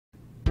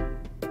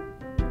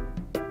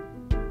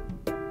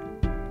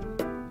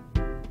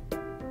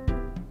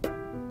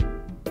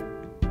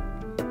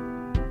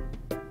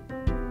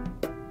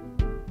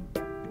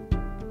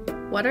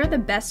What are the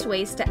best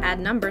ways to add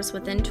numbers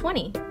within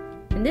 20?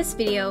 In this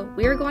video,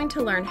 we are going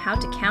to learn how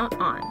to count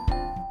on.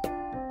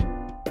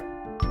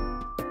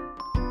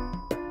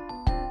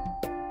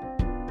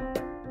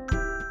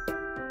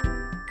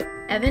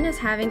 Evan is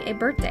having a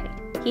birthday.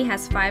 He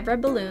has 5 red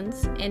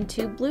balloons and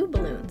 2 blue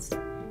balloons.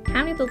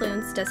 How many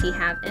balloons does he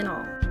have in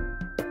all?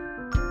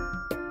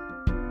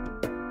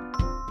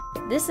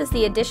 This is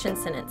the addition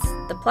sentence.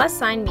 The plus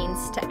sign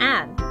means to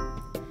add.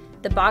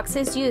 The box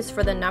is used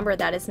for the number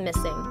that is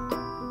missing.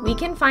 We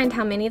can find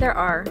how many there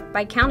are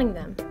by counting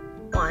them.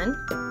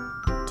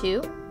 1,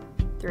 2,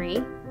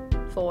 3,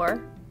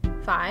 4,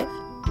 5,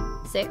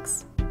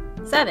 6,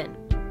 7.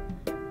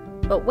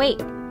 But wait,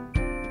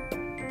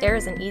 there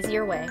is an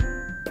easier way.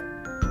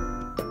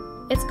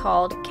 It's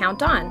called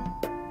count on.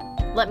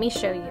 Let me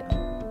show you.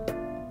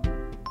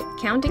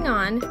 Counting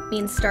on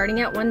means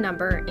starting at one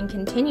number and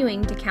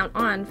continuing to count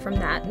on from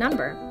that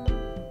number.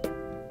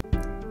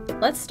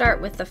 Let's start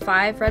with the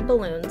 5 red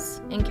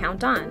balloons and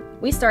count on.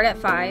 We start at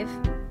 5,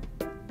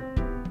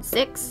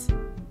 6,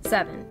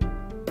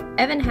 7.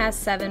 Evan has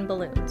 7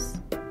 balloons.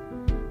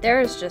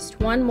 There is just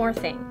one more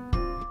thing.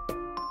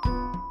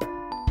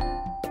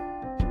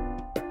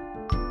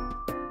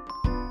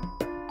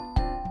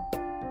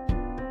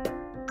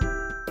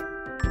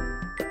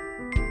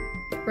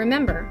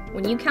 Remember,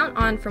 when you count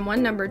on from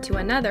one number to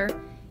another,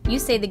 you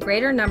say the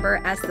greater number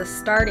as the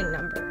starting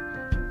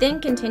number, then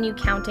continue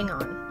counting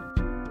on.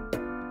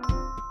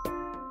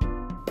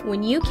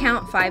 When you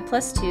count 5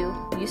 plus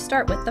 2, you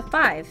start with the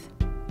 5,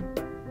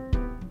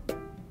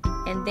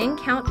 and then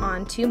count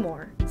on 2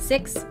 more,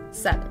 6,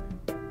 7.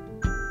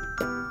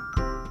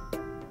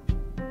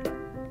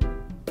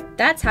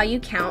 That's how you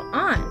count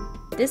on.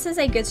 This is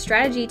a good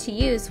strategy to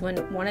use when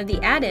one of the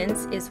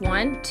add-ins is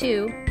 1,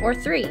 2, or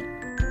 3.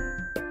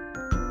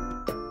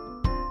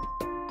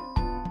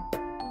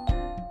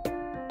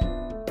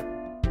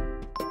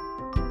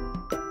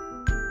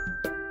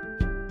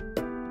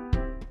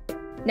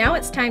 Now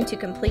it's time to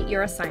complete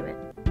your assignment.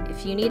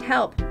 If you need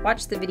help,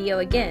 watch the video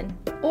again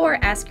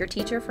or ask your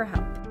teacher for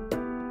help.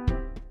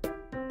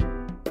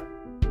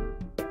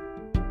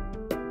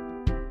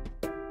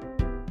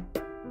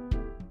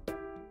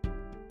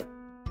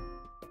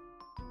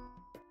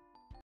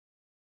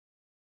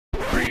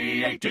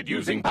 Created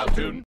using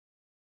Powtoon.